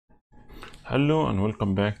Hello and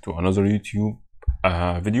welcome back to another YouTube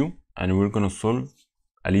video, and we're gonna solve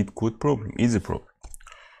a LeetCode problem, easy problem.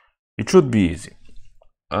 It should be easy.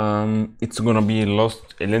 It's gonna be a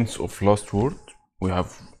length of last word. We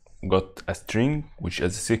have got a string which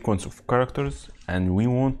has a sequence of characters, and we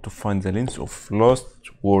want to find the length of last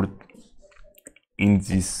word in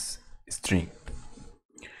this string.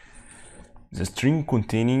 The string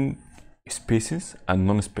containing spaces and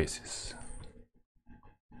non-spaces.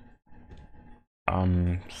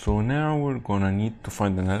 So now we're gonna need to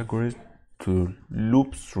find an algorithm to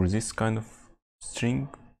loop through this kind of string,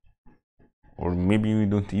 or maybe we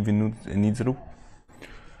don't even need the loop,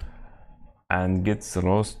 and get the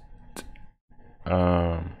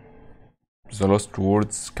last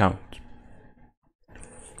words count.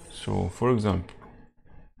 So for example,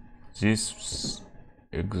 this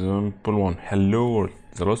example one, hello world,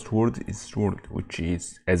 the last word is world, which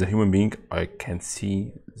is, as a human being, I can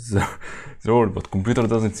see the word, but computer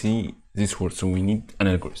doesn't see this word, so we need an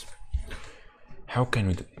algorithm. How can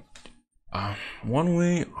we do it? One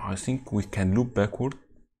way, I think we can loop backward.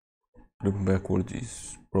 Loop backward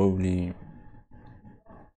is probably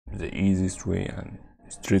the easiest way and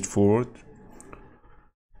straightforward.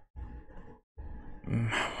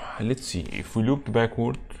 Let's see, if we loop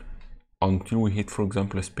backward until we hit, for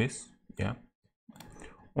example, a space, yeah.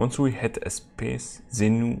 Once we hit a space,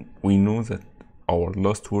 then we know that our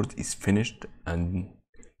last word is finished and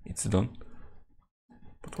it's done.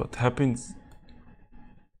 But what happens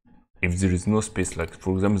if there is no space? Like,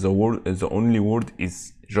 for example, the only word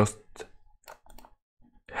is just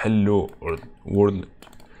hello or world.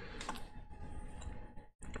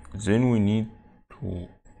 Then we need to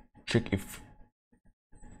check if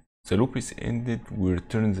the loop is ended, we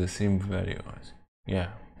return the same value.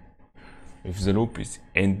 Yeah, if the loop is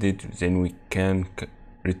ended, then we can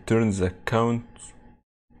return the count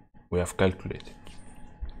we have calculated.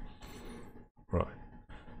 Right.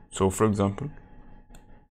 So for example,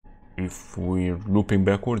 if we're looping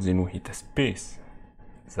backwards, then we hit a space.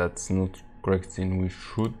 That's not correct. Then we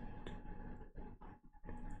should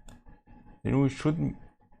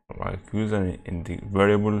like use an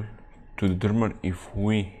variable to determine if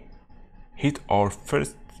we hit our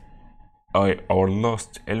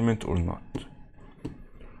last element or not.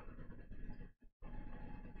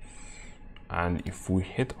 And if we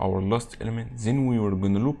hit our last element, then we were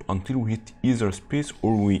gonna loop until we hit either space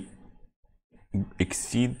or we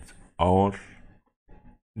exceed our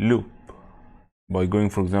loop by going,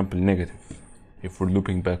 for example, negative if we're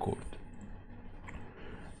looping backward.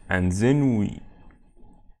 And then we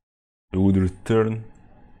would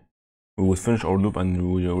finish our loop and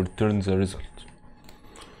we will return the result.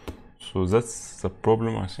 So that's the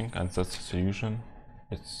problem, I think, and that's the solution.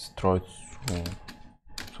 Let's try to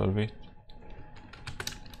solve it.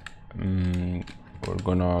 We're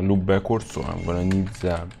gonna loop backwards, so I'm gonna need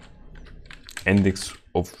the index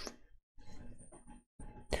of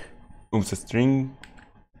the string.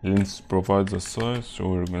 Length provides the size, so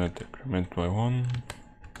we're gonna decrement by 1,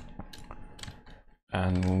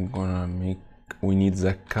 and we need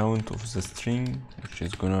the count of the string, which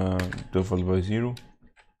is gonna default by 0,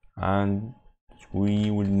 and we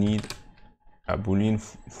will need a boolean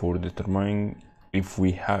for determining if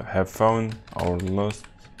we have found our last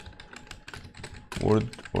word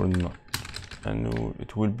or not, and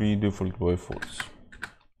it will be default by false.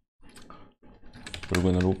 We're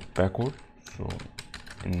gonna loop backward, so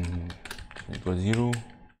it was 0,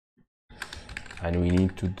 and we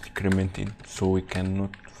need to decrement it so we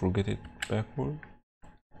cannot forget it backward.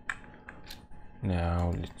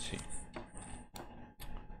 Now let's see,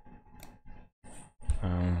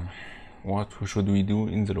 what should we do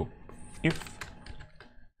in the loop? If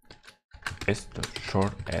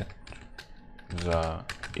s.short at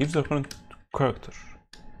if the current character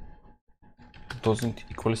doesn't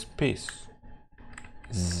equal space,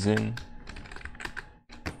 then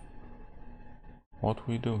what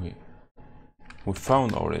we do here, we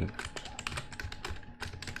found our element,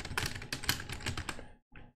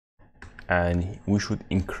 and we should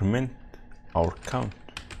increment our count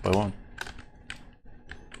by 1.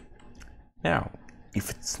 Now, if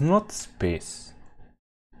it's not space,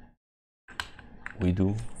 we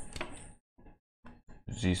do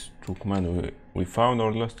these two commands. We found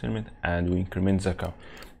our last element and we increment the count.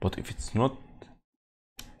 But if it's not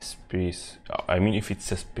space, I mean if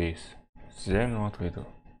it's a space, then what we do?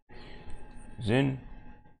 Then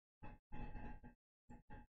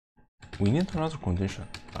we need another condition.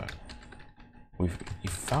 We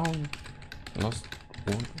found last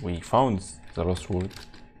word. We found the last word,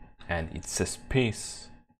 and it's a space.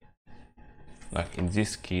 Like in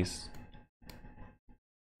this case,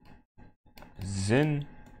 then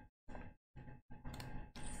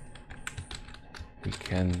we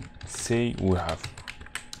can say we have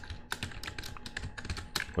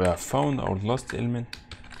found our last element,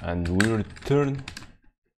 and we return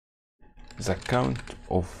the count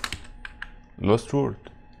of lost word.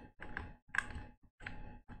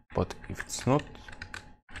 But if it's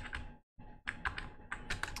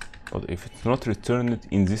not returned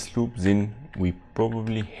in this loop, then we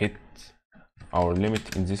probably hit our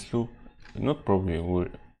limit in this loop. Not probably, we're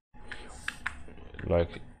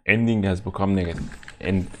like ending has become negative,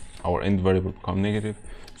 and our end variable become negative,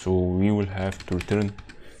 so we will have to return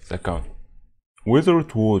the count. Whether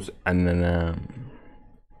it was an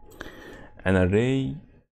array,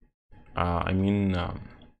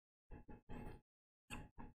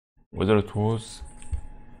 whether it was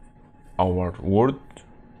our word,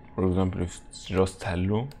 for example, if it's just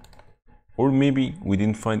hello, or maybe we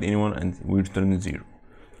didn't find anyone and we returned 0.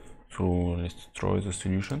 So let's try the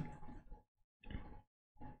solution.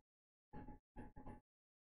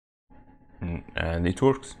 And it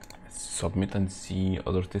works. Let's submit and see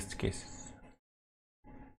other test cases.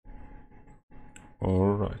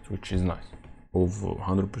 Alright, which is nice. Of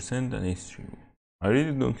 100% and history. I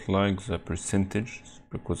really don't like the percentages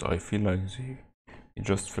because I feel like they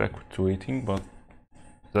just fluctuating, but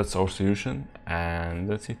that's our solution and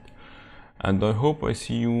that's it. And I hope I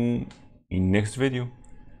see you in next video.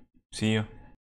 See ya.